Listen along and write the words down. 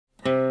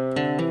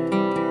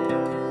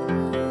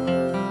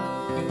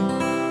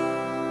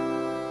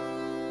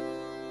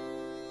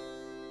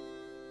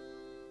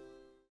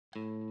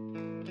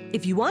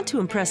If you want to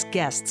impress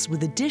guests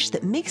with a dish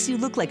that makes you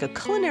look like a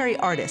culinary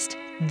artist,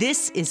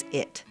 this is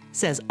it,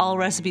 says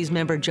Allrecipes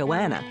member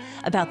Joanna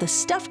about the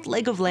stuffed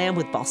leg of lamb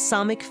with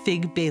balsamic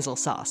fig basil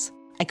sauce.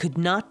 I could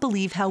not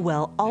believe how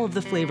well all of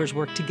the flavors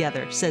work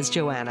together, says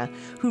Joanna,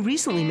 who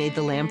recently made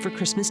the lamb for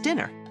Christmas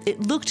dinner.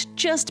 It looked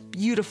just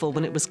beautiful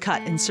when it was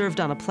cut and served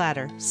on a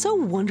platter, so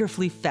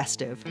wonderfully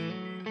festive.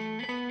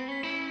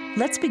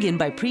 Let's begin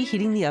by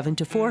preheating the oven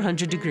to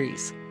 400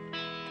 degrees.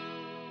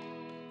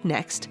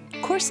 Next,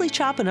 coarsely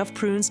chop enough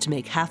prunes to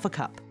make half a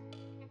cup.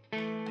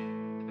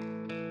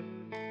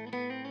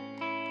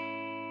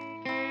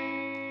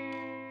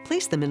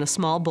 Place them in a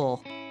small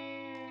bowl.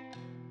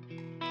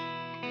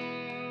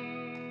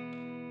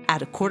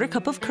 Add a quarter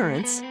cup of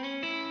currants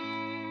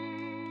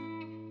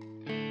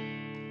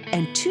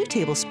and 2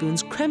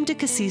 tablespoons crème de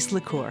cassis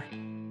liqueur.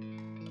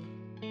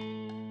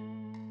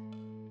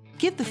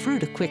 Give the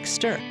fruit a quick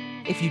stir.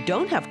 If you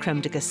don't have crème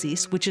de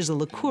cassis, which is a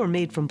liqueur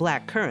made from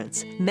black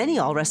currants, many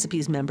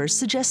Allrecipes members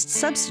suggest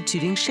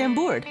substituting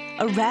Chambord,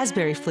 a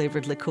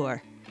raspberry-flavored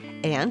liqueur.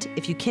 And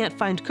if you can't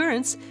find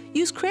currants,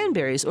 use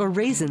cranberries or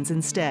raisins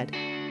instead.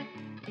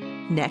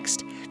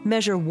 Next,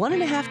 measure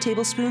 1½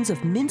 tablespoons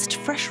of minced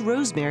fresh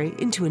rosemary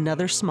into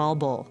another small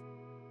bowl.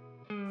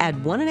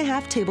 Add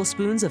 1½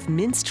 tablespoons of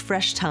minced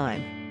fresh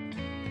thyme,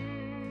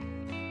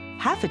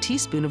 ½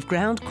 teaspoon of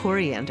ground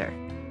coriander,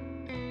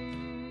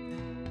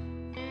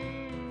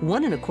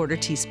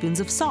 1¼ teaspoons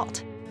of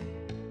salt,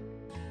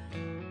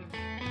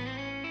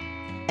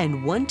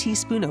 and 1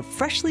 teaspoon of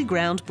freshly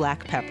ground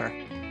black pepper.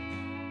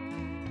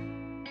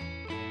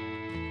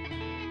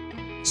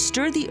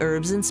 Stir the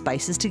herbs and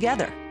spices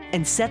together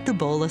and set the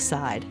bowl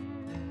aside.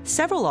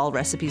 Several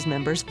Allrecipes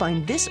members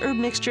find this herb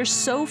mixture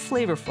so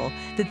flavorful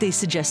that they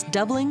suggest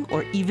doubling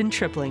or even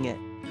tripling it.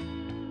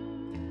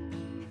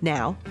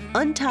 Now,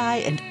 untie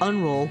and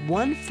unroll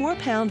 1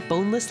 4-pound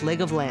boneless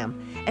leg of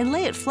lamb and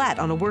lay it flat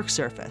on a work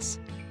surface.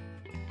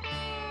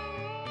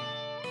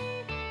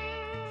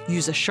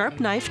 Use a sharp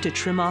knife to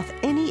trim off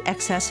any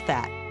excess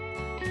fat.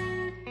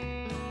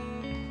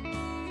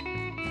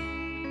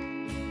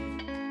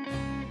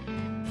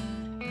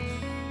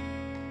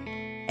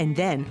 And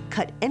then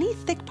cut any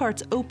thick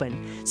parts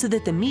open so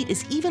that the meat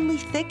is evenly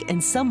thick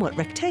and somewhat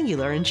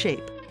rectangular in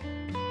shape.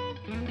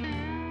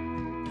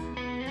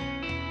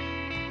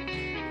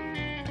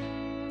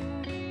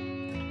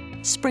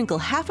 Sprinkle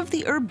half of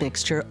the herb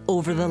mixture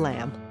over the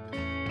lamb.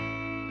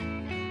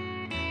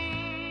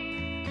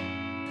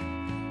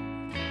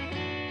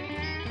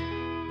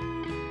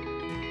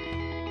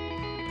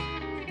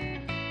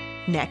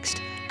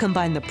 Next,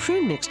 combine the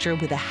prune mixture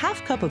with a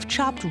 ½ cup of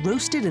chopped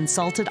roasted and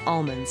salted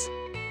almonds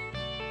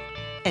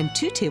and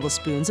 2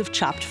 tablespoons of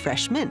chopped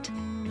fresh mint.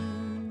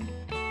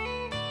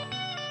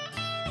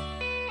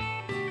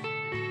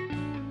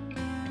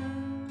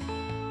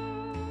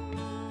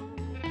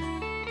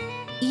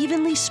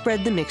 Evenly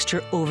spread the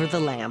mixture over the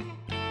lamb.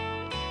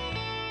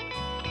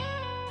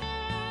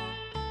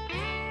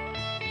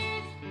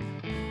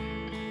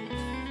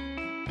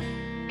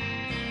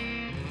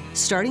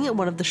 Starting at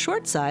one of the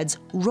short sides,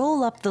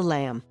 roll up the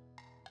lamb.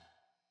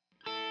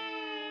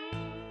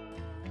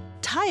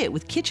 Tie it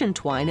with kitchen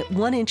twine at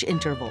 1-inch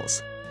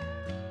intervals.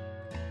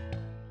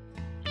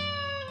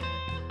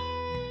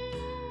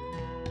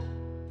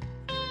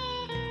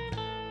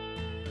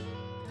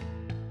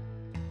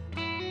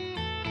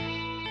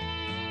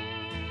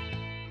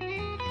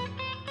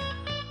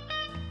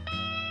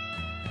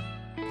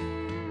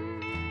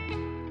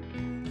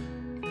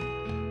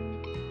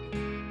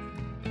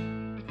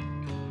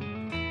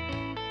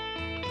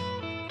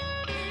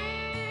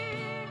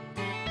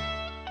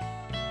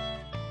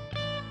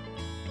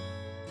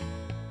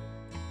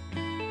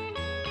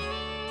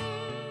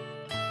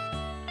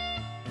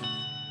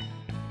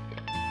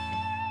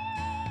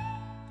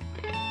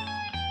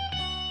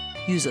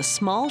 Use a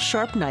small,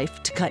 sharp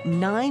knife to cut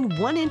 9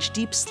 1-inch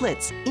deep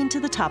slits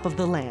into the top of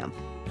the lamb.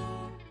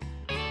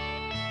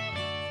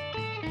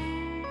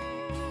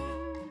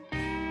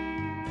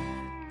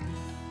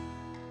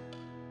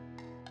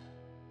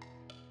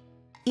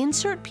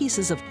 Insert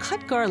pieces of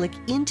cut garlic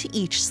into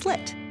each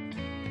slit.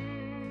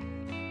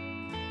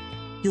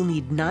 You'll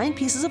need 9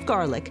 pieces of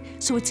garlic,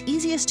 so it's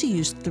easiest to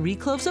use 3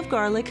 cloves of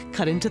garlic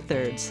cut into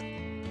thirds.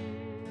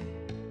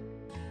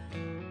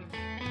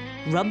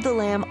 Rub the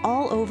lamb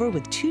all over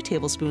with 2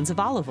 tablespoons of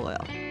olive oil.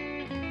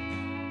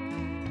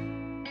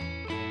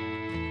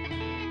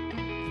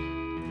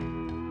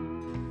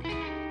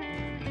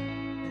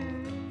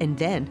 And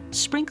then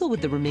sprinkle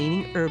with the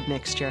remaining herb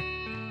mixture.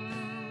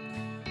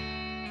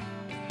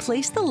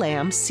 Place the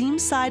lamb seam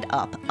side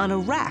up on a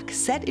rack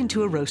set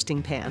into a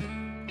roasting pan.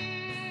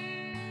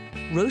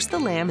 Roast the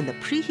lamb in the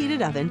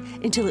preheated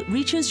oven until it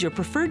reaches your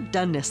preferred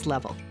doneness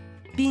level,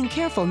 being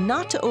careful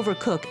not to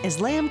overcook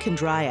as lamb can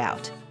dry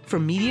out. For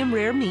medium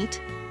rare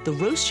meat, the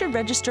roast should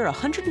register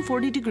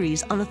 140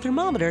 degrees on a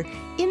thermometer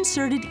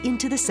inserted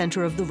into the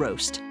center of the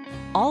roast.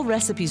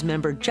 Allrecipes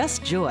member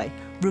Just Joy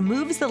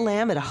removes the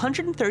lamb at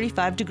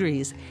 135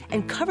 degrees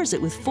and covers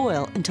it with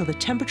foil until the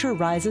temperature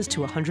rises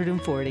to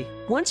 140.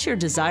 Once your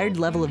desired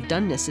level of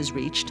doneness is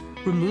reached,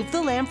 remove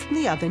the lamb from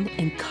the oven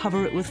and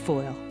cover it with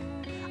foil.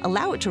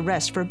 Allow it to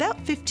rest for about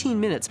 15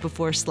 minutes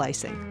before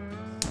slicing.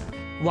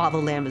 While the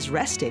lamb is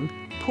resting,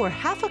 pour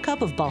half a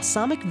cup of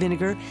balsamic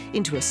vinegar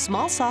into a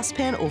small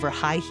saucepan over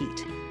high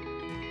heat.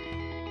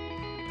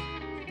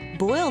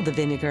 Boil the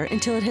vinegar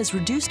until it has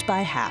reduced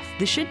by half.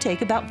 This should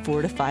take about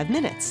 4 to 5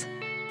 minutes.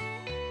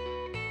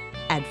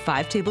 Add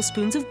 5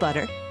 tablespoons of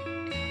butter,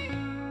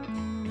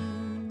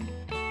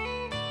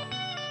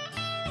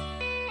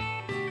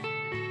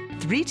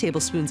 three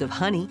tablespoons of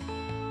honey,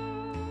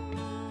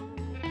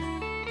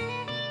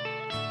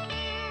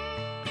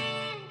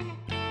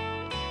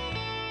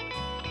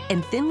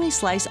 and thinly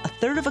slice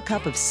 1/3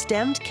 cup of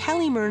stemmed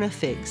Calimyrna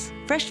figs.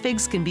 Fresh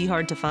figs can be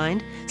hard to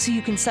find, so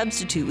you can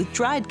substitute with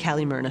dried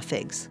Calimyrna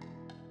figs.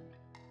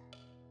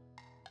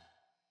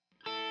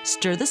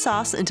 Stir the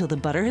sauce until the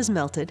butter has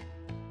melted.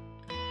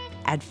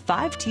 Add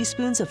 5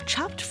 teaspoons of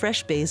chopped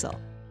fresh basil.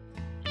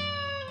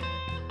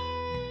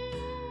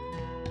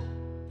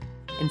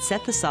 And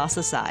set the sauce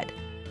aside.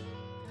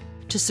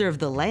 To serve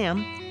the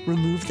lamb,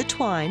 remove the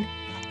twine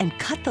and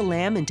cut the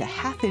lamb into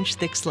 1/2-inch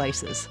thick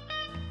slices.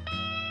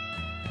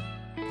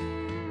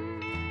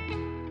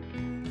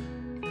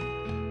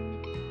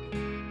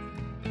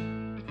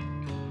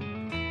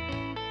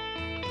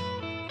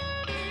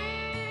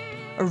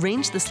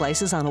 Arrange the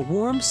slices on a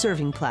warm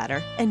serving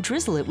platter and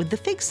drizzle it with the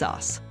fig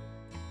sauce.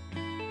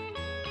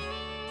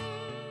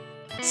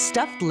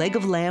 Stuffed leg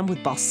of lamb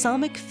with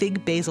balsamic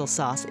fig basil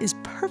sauce is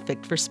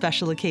perfect for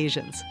special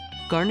occasions.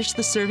 Garnish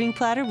the serving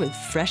platter with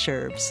fresh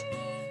herbs.